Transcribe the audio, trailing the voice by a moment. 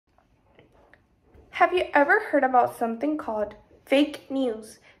Have you ever heard about something called fake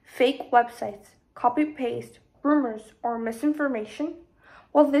news, fake websites, copy-paste, rumors, or misinformation?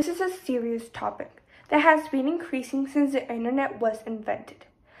 Well, this is a serious topic that has been increasing since the internet was invented.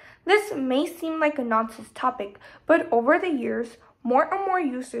 This may seem like a nonsense topic, but over the years, more and more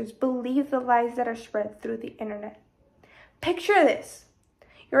users believe the lies that are spread through the internet. Picture this.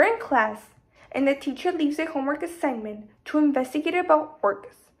 You're in class, and the teacher leaves a homework assignment to investigate about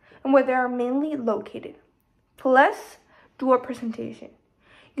orcas and where they are mainly located. Plus, do a presentation.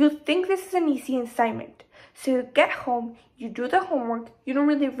 You think this is an easy assignment, so you get home, you do the homework, you don't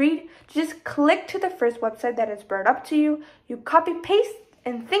really read, you just click to the first website that is brought up to you, you copy-paste,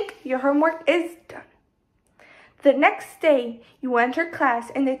 and think your homework is done. The next day, you enter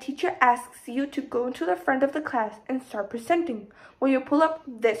class and the teacher asks you to go into the front of the class and start presenting, while you pull up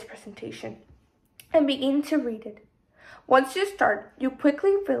this presentation and begin to read it. Once you start, you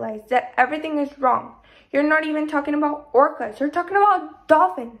quickly realize that everything is wrong. You're not even talking about orcas, you're talking about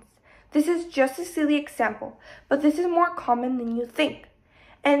dolphins. This is just a silly example, but this is more common than you think.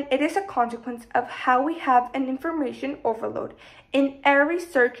 And it is a consequence of how we have an information overload in every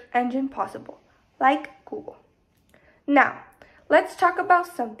search engine possible, like Google. Now, let's talk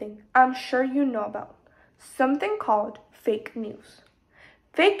about something I'm sure you know about, something called fake news.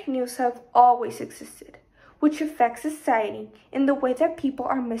 Fake news have always existed, which affects society in the way that people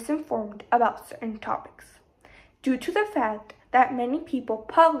are misinformed about certain topics, due to the fact that many people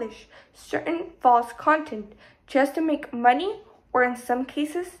publish certain false content just to make money or in some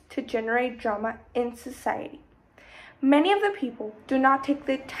cases to generate drama in society. Many of the people do not take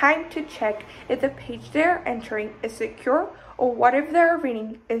the time to check if the page they are entering is secure or what if they are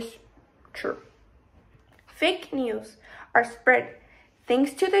reading is true. Fake news are spread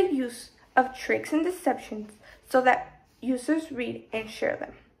thanks to the use of tricks and deceptions so that users read and share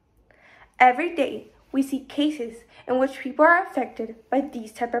them. Every day, we see cases in which people are affected by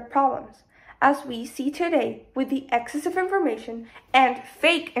these type of problems, as we see today with the excess of information and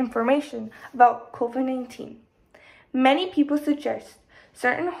fake information about COVID-19. Many people suggest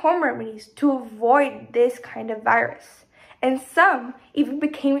certain home remedies to avoid this kind of virus, and some even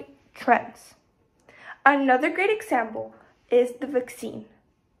became trends. Another great example is the vaccine.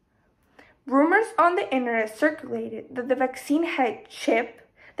 Rumors on the internet circulated that the vaccine had a chip,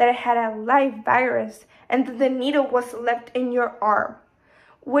 that it had a live virus, and that the needle was left in your arm,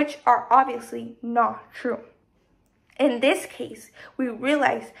 which are obviously not true. In this case, we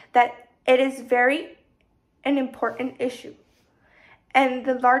realize that it is an important issue, and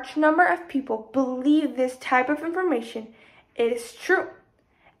the large number of people believe this type of information is true,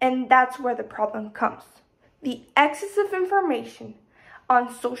 and that's where the problem comes. The excess of information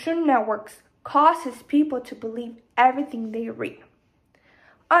on social networks causes people to believe everything they read.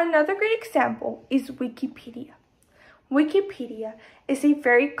 Another great example is Wikipedia. Wikipedia is a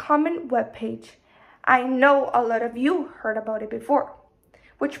very common webpage. I know a lot of you heard about it before,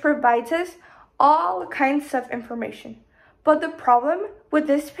 which provides us all kinds of information. But the problem with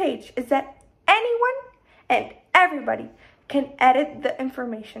this page is that anyone and everybody can edit the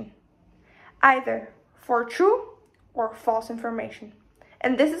information, either for true or false information.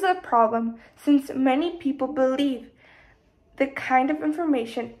 And this is a problem since many people believe the kind of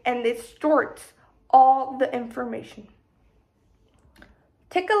information and it distorts all the information.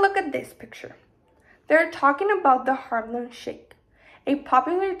 Take a look at this picture. They're talking about the Harlem Shake, a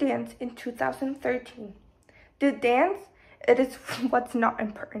popular dance in 2013. The dance, it is what's not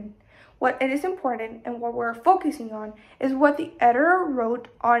important. What it is important and what we're focusing on is what the editor wrote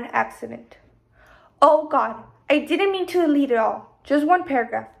on accident. Oh God, I didn't mean to delete it all. Just one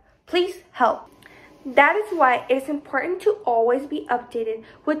paragraph. Please help. That is why it is important to always be updated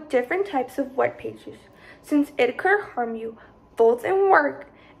with different types of web pages, since it could harm you both in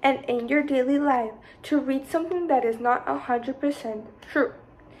work and in your daily life to read something that is not 100% true.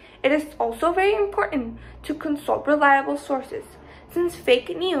 It is also very important to consult reliable sources, since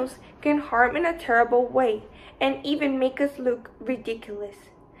fake news can harm in a terrible way and even make us look ridiculous.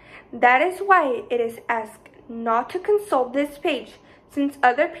 That is why it is asked not to consult this page, since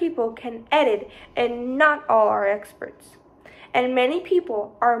other people can edit and not all are experts. And many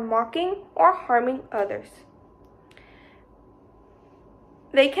people are mocking or harming others.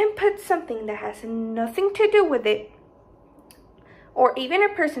 They can put something that has nothing to do with it, or even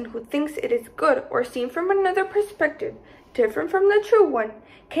a person who thinks it is good or seen from another perspective, different from the true one,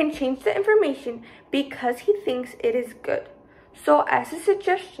 can change the information because he thinks it is good. So as a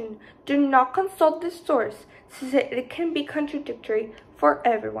suggestion, do not consult this source since it can be contradictory for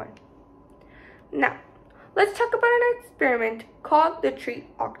everyone. Now, let's talk about an experiment called the tree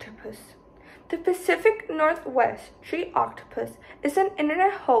octopus. The Pacific Northwest tree octopus is an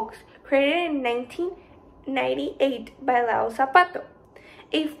internet hoax created in 1998 by Lao Zapato,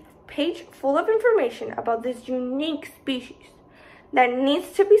 a page full of information about this unique species that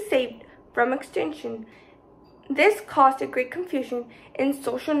needs to be saved from extinction. This caused a great confusion in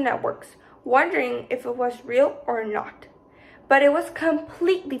social networks, wondering if it was real or not. But it was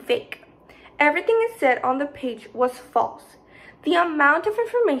completely fake. Everything it said on the page was false. The amount of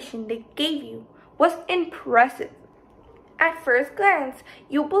information they gave you was impressive. At first glance,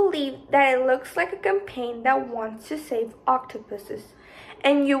 you believe that it looks like a campaign that wants to save octopuses,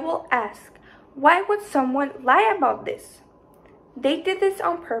 and you will ask, why would someone lie about this? They did this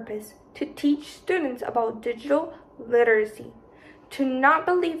on purpose to teach students about digital literacy, to not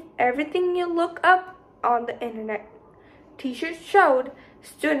believe everything you look up on the internet. Teachers showed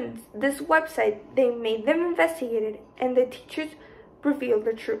students this website, they made them investigate it, and the teachers revealed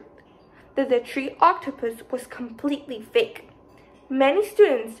the truth, that the tree octopus was completely fake. Many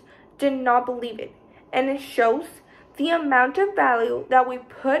students did not believe it, and it shows the amount of value that we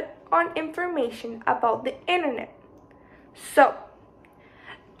put on information about the internet. So,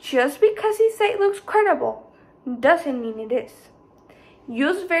 just because a site looks credible doesn't mean it is.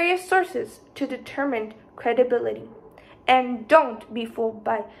 Use various sources to determine credibility, and don't be fooled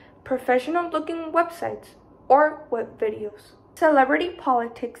by professional-looking websites or web videos. Celebrity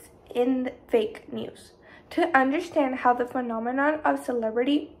politics in the fake news. To understand how the phenomenon of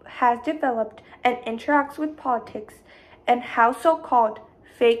celebrity has developed and interacts with politics, and how so-called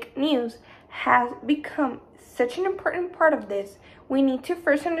fake news has become such an important part of this, we need to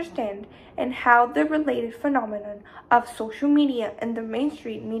first understand and how the related phenomenon of social media and the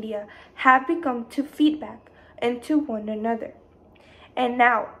mainstream media have begun to feedback into one another. And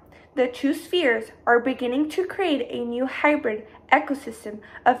now, the two spheres are beginning to create a new hybrid ecosystem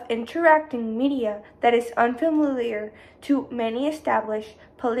of interacting media that is unfamiliar to many established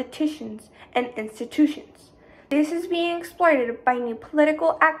politicians and institutions. This is being exploited by new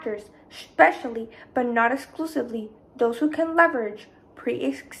political actors, especially but not exclusively those who can leverage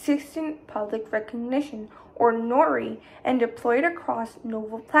pre-existing public recognition or NORI and deploy it across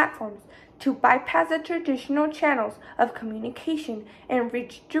novel platforms to bypass the traditional channels of communication and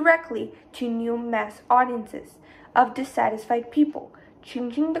reach directly to new mass audiences of dissatisfied people,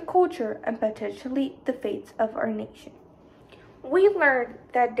 changing the culture and potentially the fates of our nation. We learned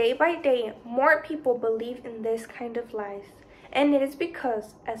that day by day more people believe in this kind of lies, and it is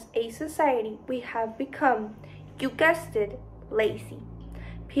because as a society we have become, you guessed it, lazy.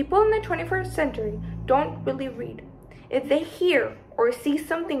 People in the 21st century don't really read. If they hear or see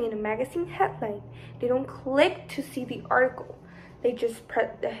something in a magazine headline, they don't click to see the article, they just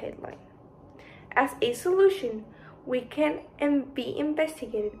press the headline. As a solution, we can be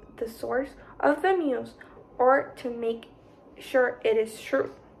investigated the source of the news or to make sure it is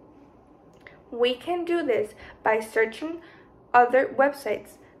true. We can do this by searching other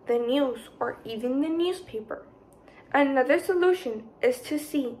websites, the news, or even the newspaper. Another solution is to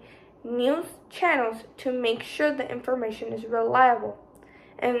see news channels to make sure the information is reliable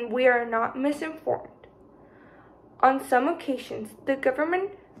and we are not misinformed. On some occasions, the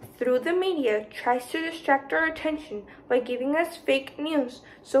government through the media tries to distract our attention by giving us fake news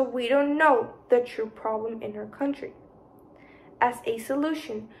so we don't know the true problem in our country. As a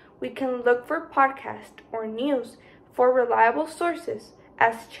solution, we can look for podcasts or news for reliable sources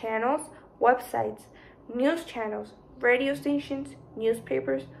as channels, websites, news channels, radio stations,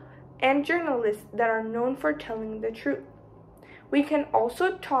 newspapers, and journalists that are known for telling the truth. We can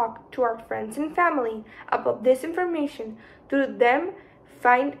also talk to our friends and family about this information through them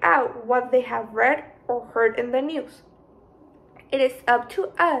find out what they have read or heard in the news. It is up to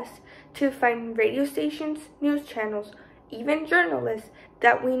us to find radio stations, news channels, even journalists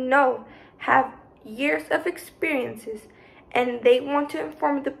that we know have years of experiences and they want to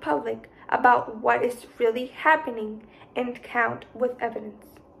inform the public about what is really happening and count with evidence.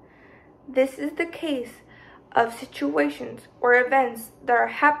 This is the case of situations or events that are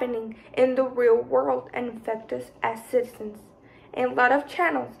happening in the real world and affect us as citizens. And a lot of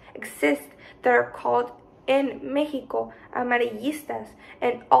channels exist that are called in Mexico amarillistas,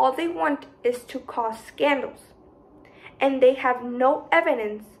 and all they want is to cause scandals. And they have no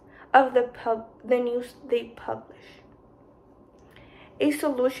evidence of the news they publish. A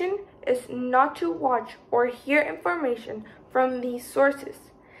solution is not to watch or hear information from these sources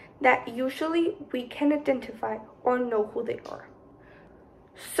that usually we can identify or know who they are.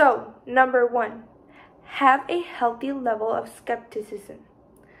 So, number 1, have a healthy level of skepticism.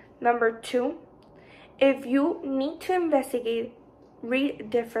 Number 2, if you need to investigate, read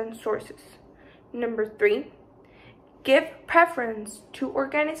different sources. Number 3, give preference to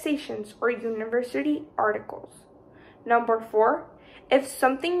organizations or university articles. Number 4, if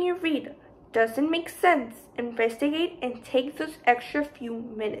something you read doesn't make sense, investigate and take those extra few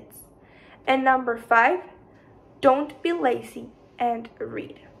minutes. And number 5, don't be lazy and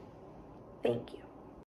read. Thank you.